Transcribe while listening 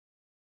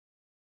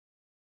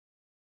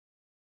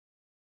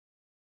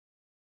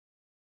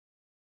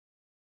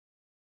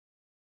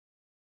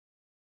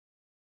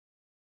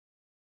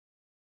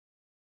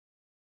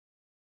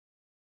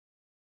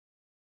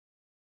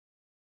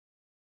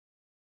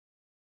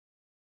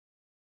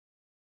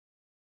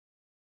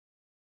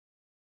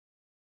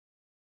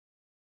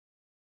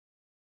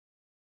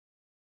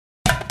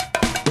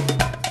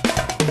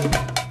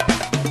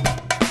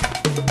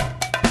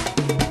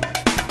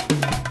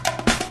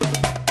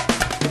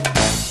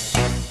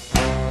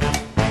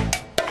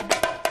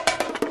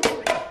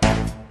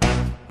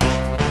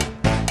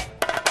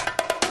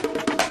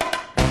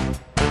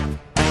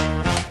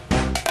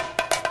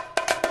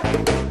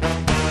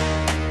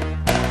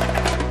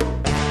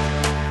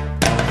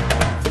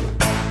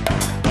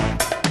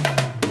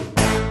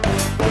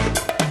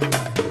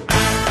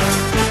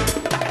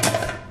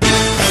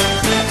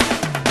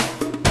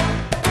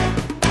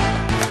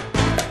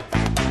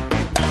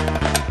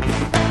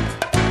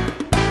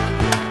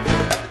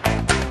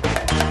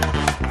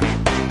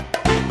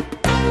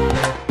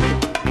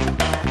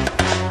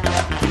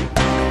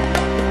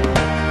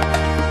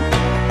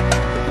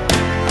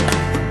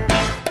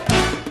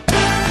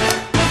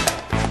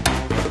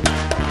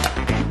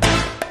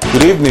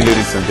Good evening,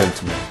 ladies and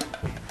gentlemen,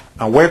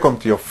 and welcome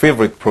to your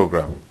favorite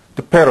program,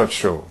 The Parrot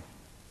Show.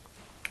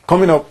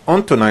 Coming up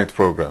on tonight's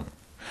program,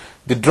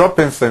 the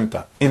Drop-In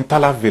Center in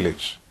Tala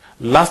Village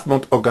last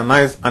month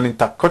organized an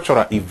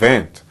intercultural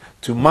event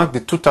to mark the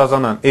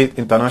 2008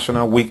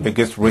 International Week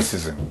Against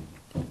Racism.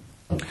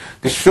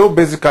 The show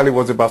basically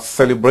was about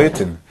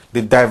celebrating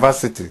the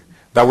diversity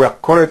that we are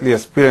currently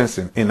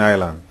experiencing in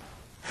Ireland.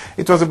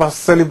 It was about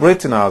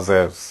celebrating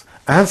ourselves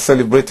and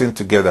celebrating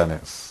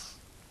togetherness.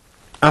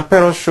 And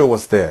Parrot Show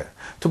was there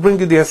to bring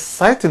you the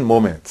exciting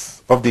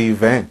moments of the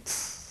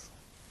events.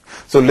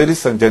 So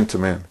ladies and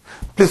gentlemen,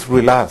 please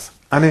relax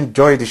and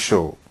enjoy the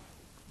show.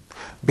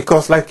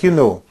 Because like you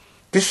know,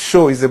 this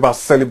show is about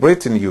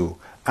celebrating you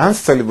and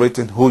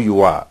celebrating who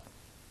you are.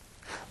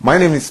 My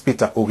name is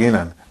Peter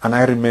Oginan and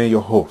I remain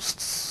your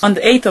host. On the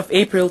 8th of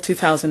April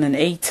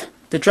 2008,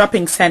 the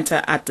Drop-In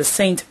Center at the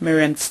St.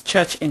 Miriam's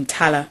Church in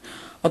Tala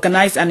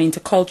organized an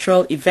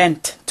intercultural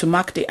event to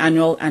mark the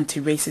annual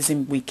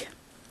Anti-Racism Week.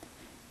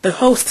 The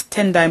host,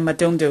 Tendai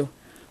Madondo,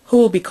 who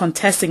will be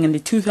contesting in the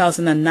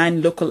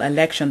 2009 local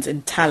elections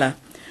in Tala,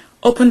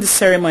 opened the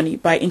ceremony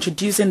by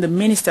introducing the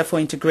Minister for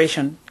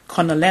Integration,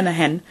 Conor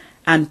Lenahan,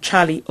 and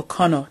Charlie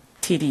O'Connor,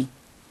 TD.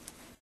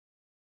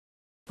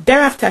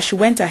 Thereafter, she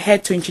went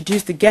ahead to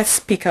introduce the guest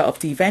speaker of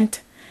the event,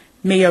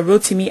 Mayor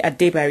Rotimi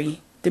Adebari,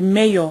 the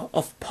Mayor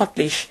of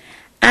Portlaoise,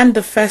 and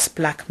the first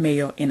black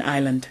mayor in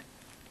Ireland.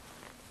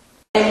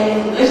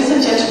 Ladies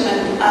and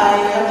gentlemen, I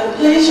have the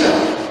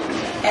pleasure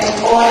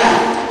and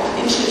honor of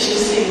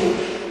introducing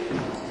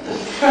the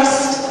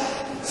first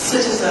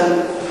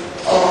citizen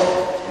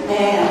of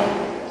mayor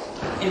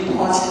in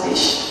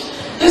Portlaoise.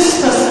 This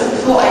person,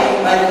 before I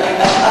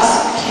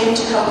asked him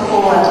to come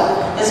forward,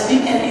 has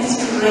been an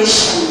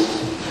inspiration,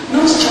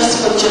 not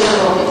just for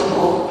general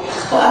people,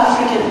 for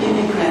African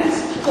immigrants,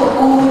 for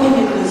all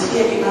immigrants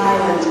here in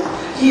Ireland.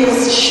 He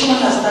has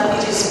shown us that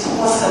it is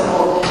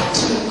possible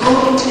to go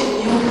into a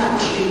new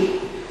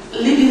country,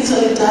 live in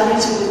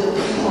solidarity with the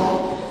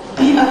people,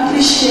 be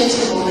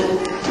appreciative of the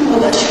people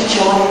that you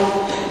join,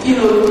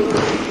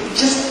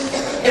 just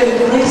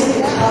embrace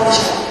the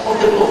culture of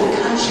the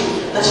country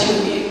that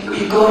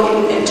you go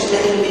in and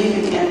together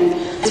live in. And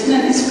it's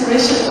been an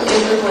inspiration for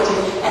everybody,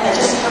 and I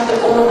just have the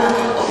honor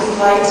of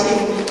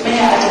inviting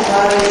Mayor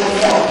Adebari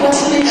of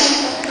Portlaoise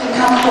to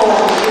come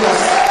forward and give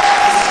us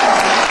this talk.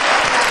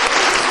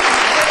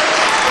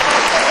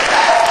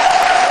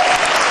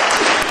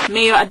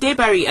 Mayor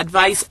Adebari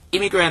advised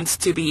immigrants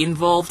to be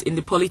involved in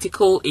the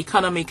political,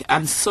 economic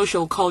and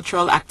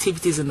social-cultural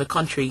activities in the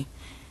country.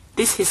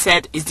 This, he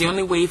said, is the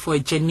only way for a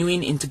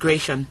genuine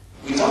integration.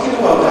 We're talking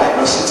about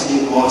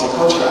diversity,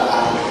 multicultural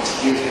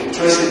aspect. You can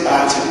trace it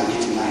back to the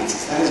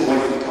mid-90s. That is when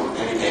it became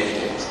very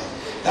evident.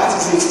 That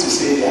isn't to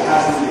say there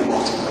hasn't been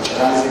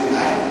multiculturalism in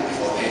Ireland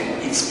before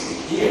then. It's been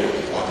here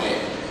before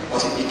then.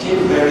 But it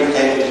became very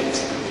evident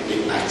in the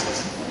mid-90s.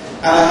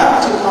 And I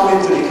happened to come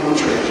into the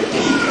country at the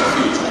peak of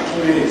it. I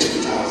came in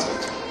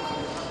 2000.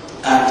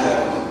 And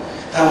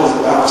that was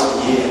about the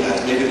year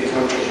that maybe the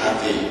country had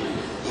the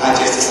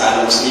largest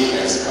asylum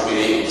seekers coming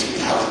in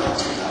 2000 and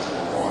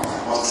 2001.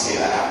 I must say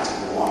that I happened to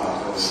be one of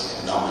those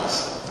numbers.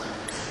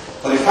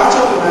 But the fact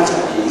of the matter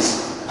is,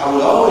 I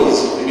will always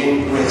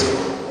remain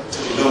grateful to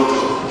the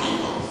local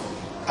people.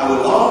 I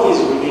will always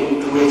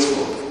remain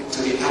grateful to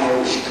the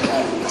Irish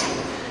community.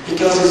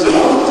 Because it's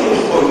one thing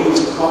for you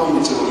to come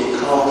into a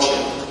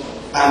culture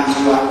and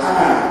you are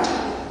armed,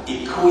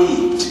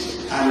 equipped,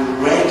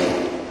 and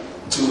ready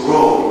to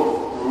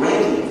roll,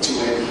 ready to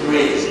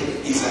embrace,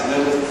 is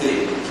another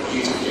thing for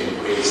you to be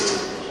embraced.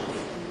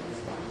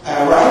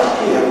 Right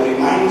here with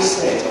the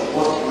mindset of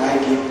what can I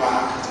give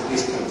back to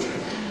this country.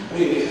 I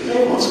mean, the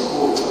famous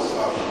quote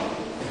of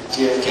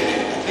J.F.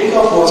 Kennedy, think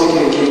of what you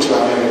can give to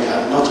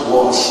America, not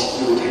what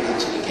you can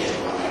actually get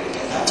from America.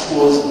 That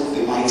was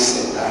the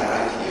mindset that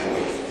I right here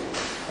with.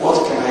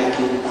 What can I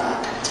give back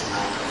to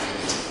my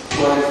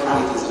community? What I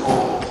find is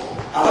all.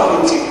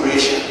 About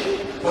integration,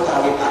 what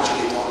are we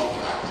actually talking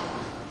about?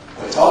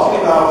 We're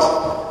talking about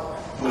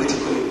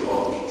political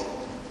involvement.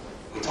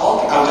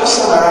 I'll just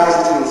summarize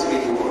it in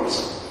 3 words.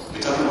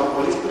 We're talking about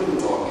political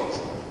involvement.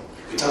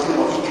 We're talking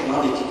about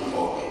economic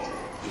involvement.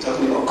 We're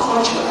talking about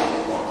cultural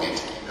involvement.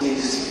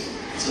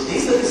 So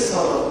these are the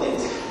sort of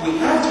things. We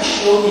have to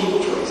show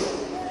interest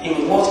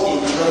in what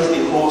interests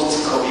the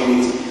host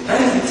community.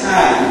 That is the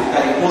time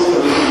that the host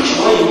community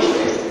show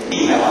interest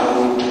in our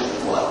own interest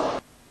as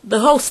well. The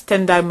host,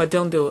 Tendai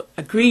Madondo,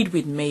 agreed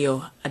with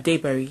Mayor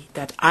Adebari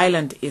that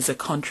Ireland is a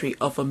country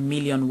of a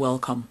million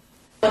welcome.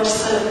 I want to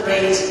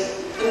celebrate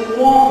the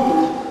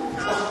warmth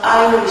of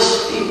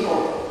Irish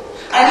people.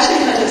 I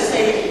actually heard a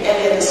saying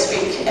earlier this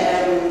week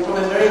from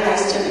a very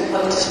high-standing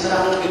politician that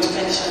I'm not going to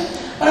mention.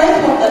 But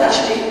I thought that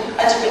actually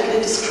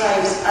adequately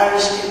describes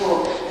Irish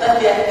people, that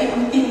they are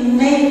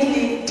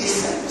innately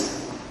decent.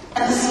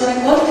 And this is what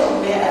I got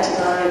from Mayor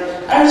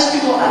Adebari. Irish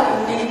people are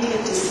innately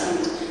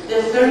decent.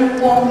 They're very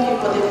warm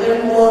people, they're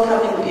very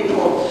welcoming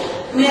people.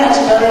 Mayor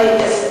Adebari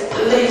has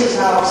laid it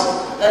out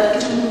that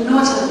it would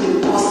not have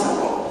been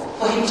possible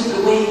for him to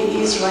be where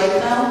he is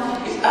right now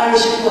if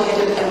Irish people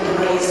had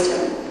embraced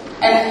him.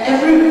 And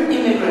every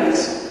immigrant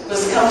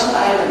who's come to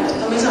Ireland,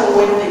 no matter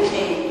when they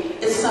came,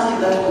 it's something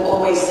that we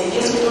always say.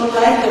 Yes, we don't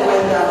like the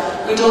weather,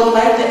 we don't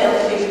like the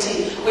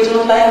L50, we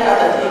don't like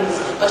other things,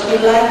 but we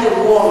like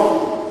the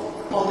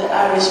warmth of the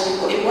Irish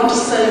people. If we want to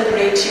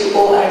celebrate you,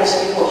 all Irish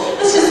people,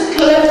 let's just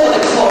clap for the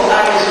people of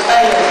Irish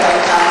Ireland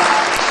right now.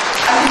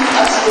 I think it's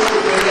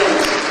absolutely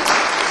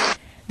brilliant.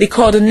 The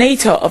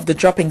coordinator of the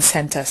dropping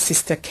center,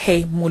 Sister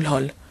Kay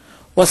Mulhall,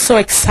 was so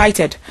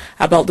excited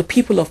about the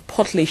people of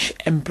Portlaoise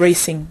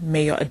embracing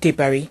Mayor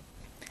Adebari,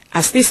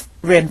 as this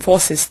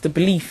reinforces the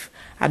belief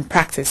and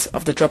practice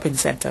of the dropping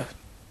center.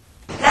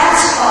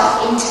 That's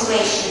what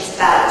integration is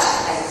about, as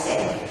I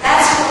said.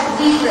 That's what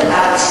we're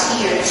about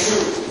here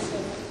too,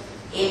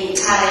 in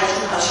Tallaght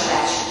Intercultural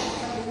Action.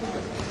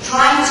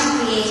 Trying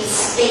to create a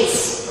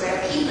space where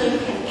people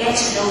can get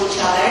to know each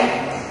other,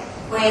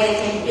 where they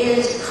can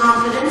build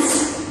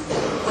confidence,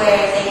 where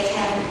they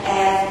can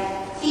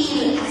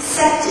feel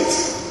accepted,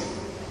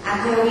 and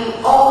where we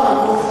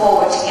all move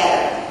forward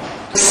together.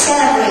 We're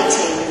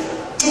celebrating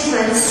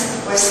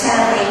difference, we're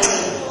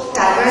celebrating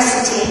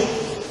diversity,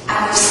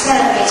 and we're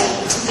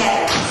celebrating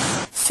together.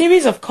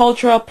 Series of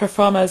cultural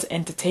performers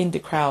entertained the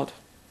crowd.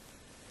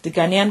 The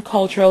Ghanaian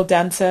cultural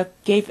dancer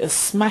gave a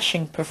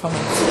smashing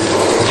performance.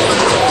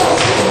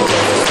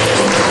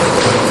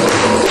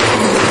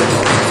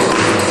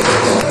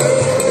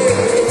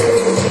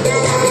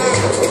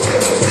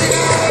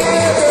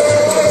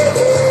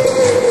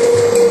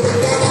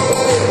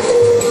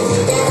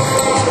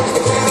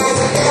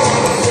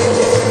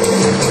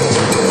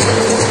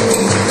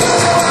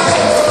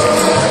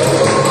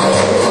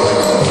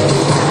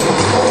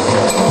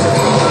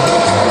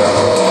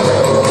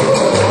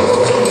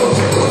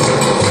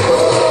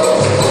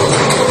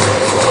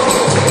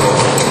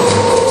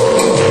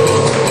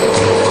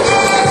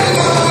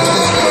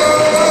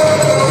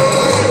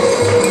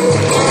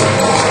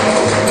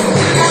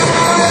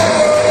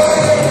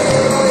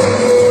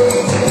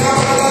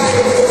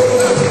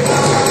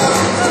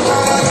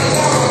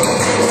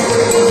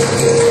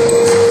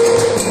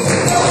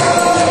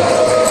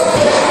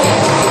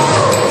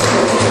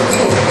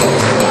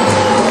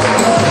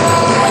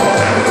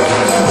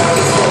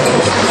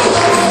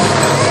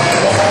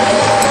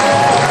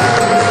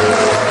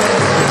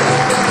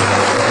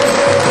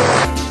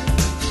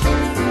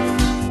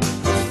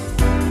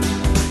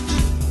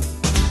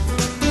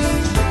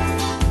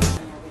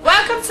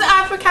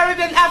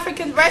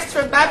 African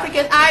restaurant,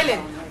 African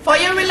Island, for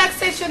your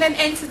relaxation and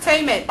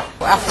entertainment.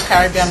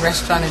 Afro-Caribbean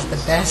restaurant is the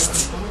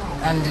best,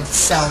 and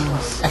it's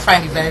I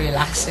find it very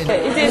relaxing.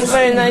 It is a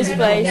very nice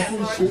place.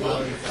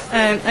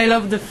 I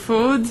love the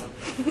food.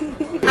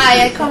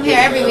 Hi, I come here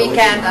every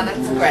weekend and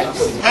it's great.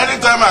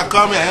 Anytime I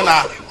come here,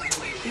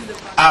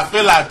 I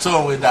feel at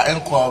home with the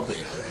Nkwobi.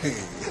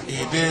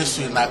 It is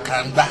in a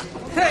kanda.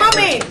 Come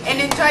in and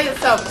enjoy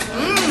yourself.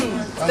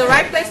 It's the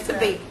right place to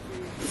be.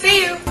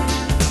 See you.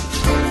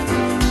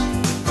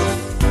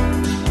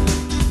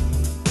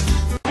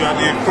 You are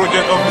the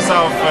project officer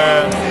of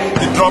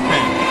the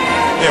dropping.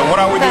 Yeah, what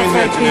are we doing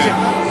here today?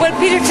 Well,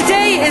 Peter,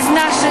 today is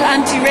National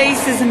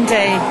Anti-Racism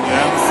Day.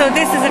 Yeah. So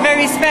this is a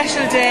very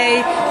special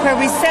day where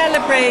we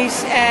celebrate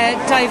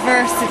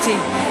diversity.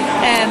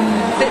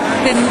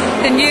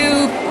 The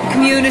new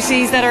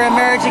communities that are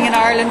emerging in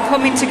Ireland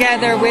coming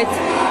together with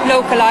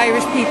local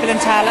Irish people in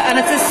Tallaght, and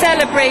it's a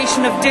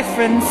celebration of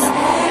difference,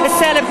 a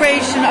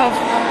celebration of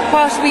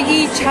what we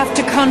each have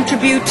to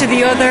contribute to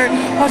the other,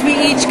 what we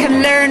each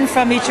can learn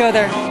from each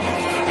other.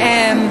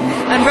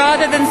 And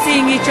rather than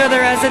seeing each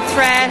other as a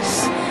threat,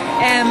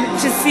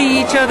 to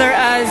see each other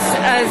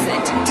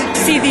to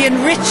see the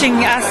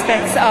enriching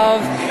aspects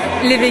of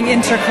living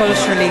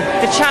interculturally,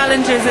 the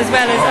challenges as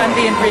well as and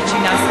the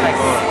enriching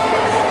aspects.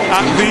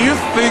 Do you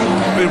think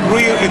the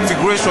real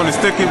integration is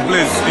taking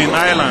place in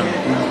Ireland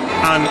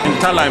and in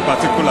Tallaght in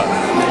particular?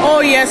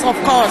 Oh yes, of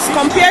course.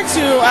 Compared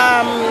to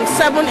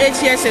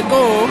 7-8 years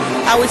ago,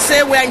 I would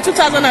say we're in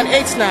 2008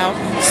 now,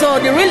 so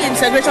the real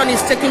integration is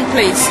taking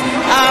place.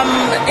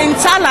 In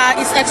Tallaght,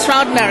 it's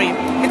extraordinary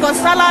because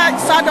Tallaght,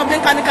 South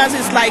Dublin County Council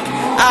is like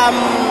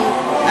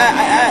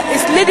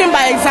it's leading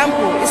by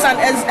example. It's an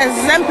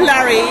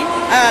exemplary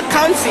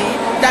county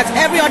that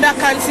every other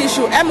county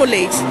should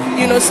emulate.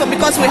 You know, so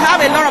because we have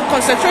a lot of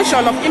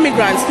concentration of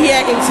immigrants here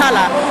in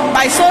Tallaght,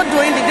 by so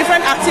doing, the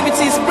different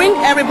activities bring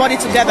everybody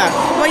together.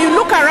 When you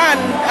look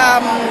around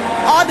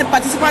all the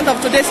participants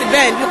of today's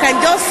event, you can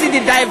just see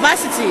the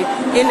diversity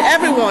in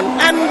everyone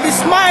and the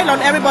smile on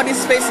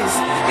everybody's faces.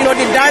 You know,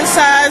 the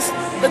dancers,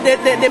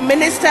 the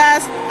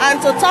ministers, and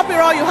to top it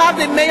all, you have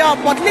the mayor of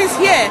Portlaoise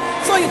here,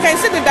 so you can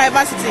see the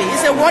diversity.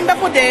 It's a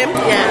wonderful day.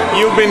 Yeah.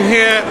 You've been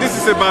here. This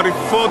is about the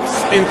 4th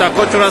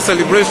intercultural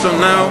celebration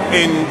now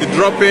in the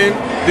dropping.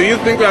 Do you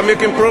think we are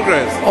making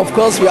progress? Of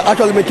course, we are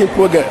actually making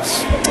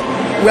progress.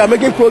 We are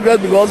making progress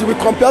because we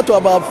compared to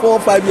about 4 or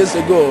 5 years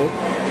ago,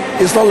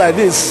 it's not like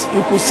this.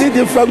 You could see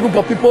different group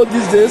of people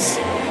these days.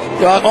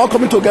 They are all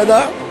coming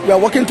together. We are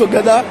working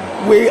together.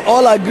 We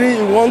all agree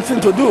in one thing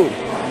to do.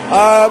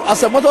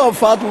 As a matter of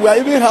fact, we are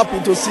even happy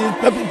to see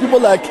people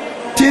like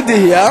TD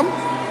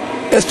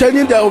here,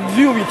 exchanging their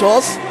view with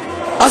us,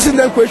 asking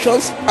them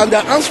questions, and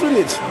they're answering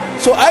it.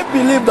 So I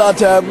believe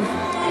that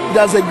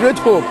there's a great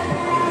hope,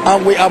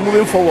 and we are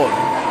moving forward.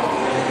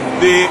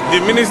 The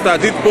minister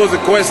did pose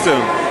a question.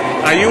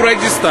 Are you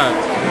registered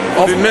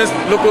for the next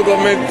local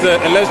government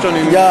election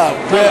in Tala?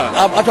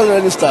 I'm actually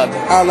registered,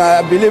 and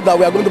I believe that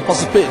we are going to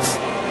participate.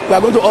 We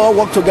are going to all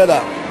work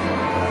together.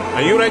 Are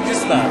you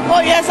registered?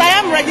 Oh yes,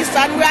 I am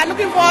registered. We are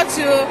looking forward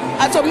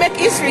to make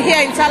history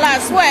here in Tala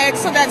as well,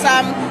 so that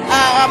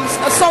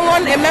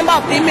someone, a member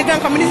of the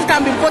immigrant community,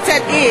 can be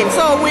voted in.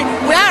 So we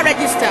are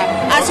registered.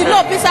 As you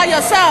know, Peter,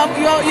 yourself,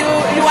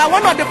 you are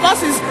one of the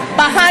forces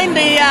behind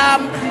the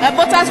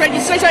voters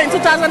registration in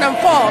 2004.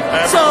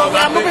 So we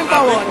are moving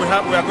forward.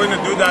 We are going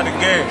to do that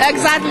again.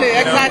 Exactly.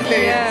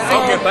 Yeah.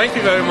 So, okay, thank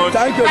you very much.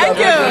 Thank you,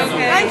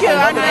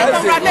 and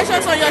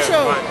congratulations on your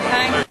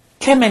show.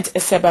 Clement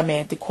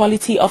Esebame, the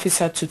Quality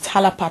Officer to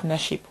Tala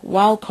Partnership,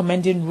 while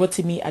commending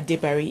Rotimi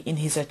Adebari in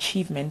his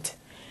achievement,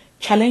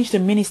 challenged the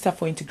Minister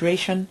for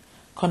Integration,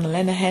 Colonel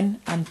Lenehan,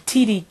 and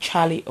TD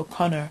Charlie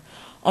O'Connor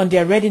on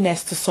their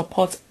readiness to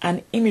support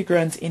an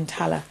immigrant in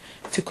Tala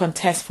to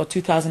contest for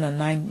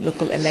 2009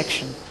 local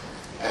election.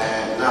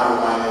 Now,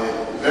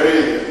 my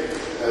very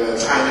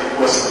tiny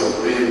question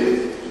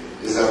really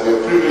is that we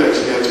are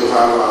privileged here to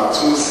have our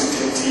two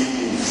sitting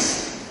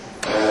TDs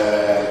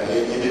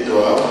in the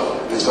door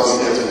with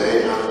us here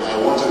today, and I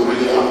want to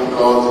really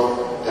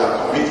applaud their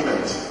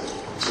commitment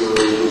to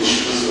the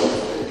issues of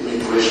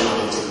immigration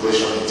and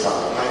integration in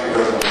Tala. Thank you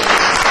very much.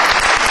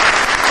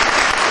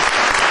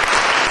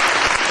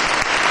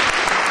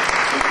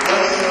 The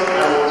question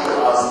I want to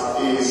ask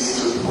is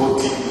to both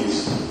TDs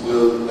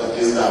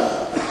is that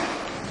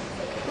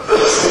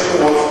seeing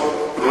what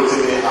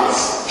Rotimi has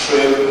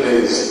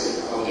trailblazed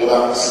on the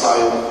other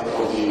side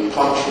of the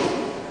country,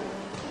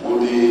 would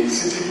the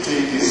city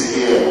TDs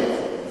here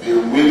be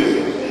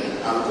willing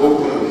and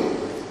openly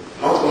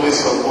not only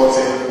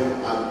supporting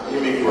an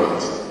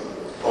immigrant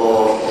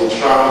or a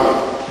traveler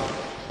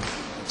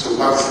to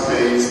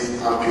participate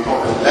and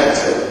become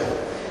elected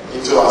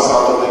into our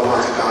Southern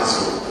County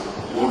Council,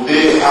 would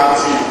they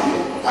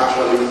actively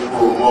actually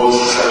promote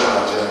such an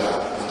agenda?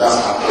 And that's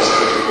my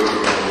question to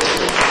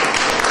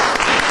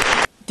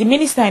the The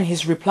minister in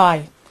his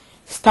reply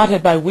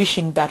started by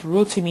wishing that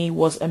Rotimi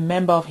was a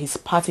member of his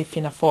party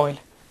Finafoil.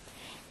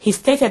 He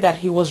stated that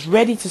he was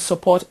ready to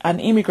support an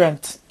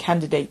immigrant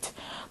candidate,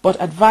 but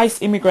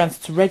advised immigrants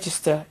to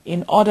register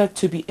in order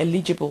to be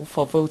eligible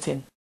for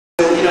voting.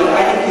 I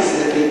think this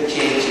is a big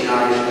change in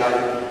Irish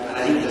life, and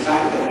I think the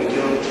fact that we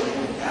don't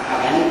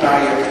have any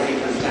barrier to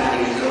people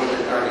standing at local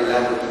party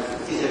level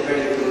is a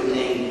very good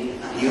thing.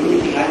 And the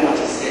only thing I want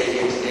to say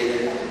here today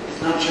is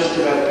it's not just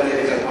about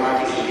political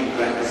parties and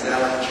people like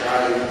myself,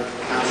 Charlie,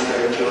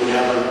 Councillor Joe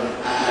Neville,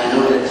 and I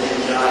know that Tim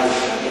John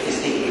is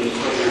thinking of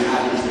putting your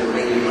hand into the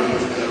ring and running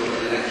for the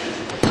local election.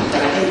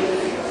 But I think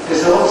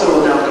there's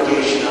also an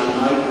obligation on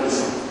migrants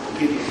and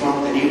people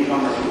from the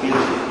newcomer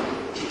community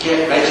to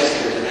get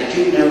registered. And I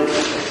do know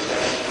that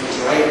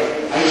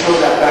I throw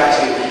that back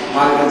to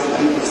migrants and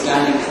people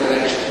standing for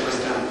election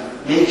first time.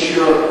 Make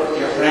sure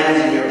your friends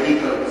and your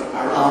people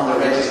are on the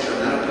register,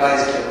 and that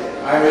applies to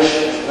Irish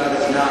as well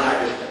as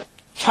non-Irish.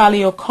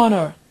 Charlie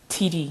O'Connor,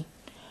 TD,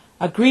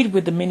 agreed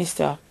with the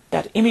minister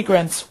that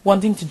immigrants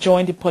wanting to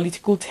join the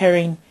political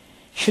terrain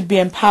should be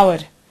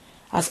empowered,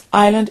 as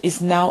Ireland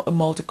is now a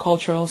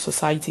multicultural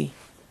society.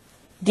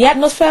 The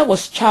atmosphere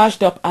was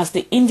charged up as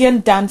the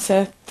Indian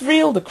dancer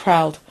thrilled the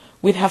crowd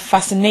with her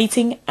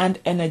fascinating and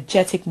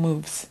energetic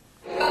moves.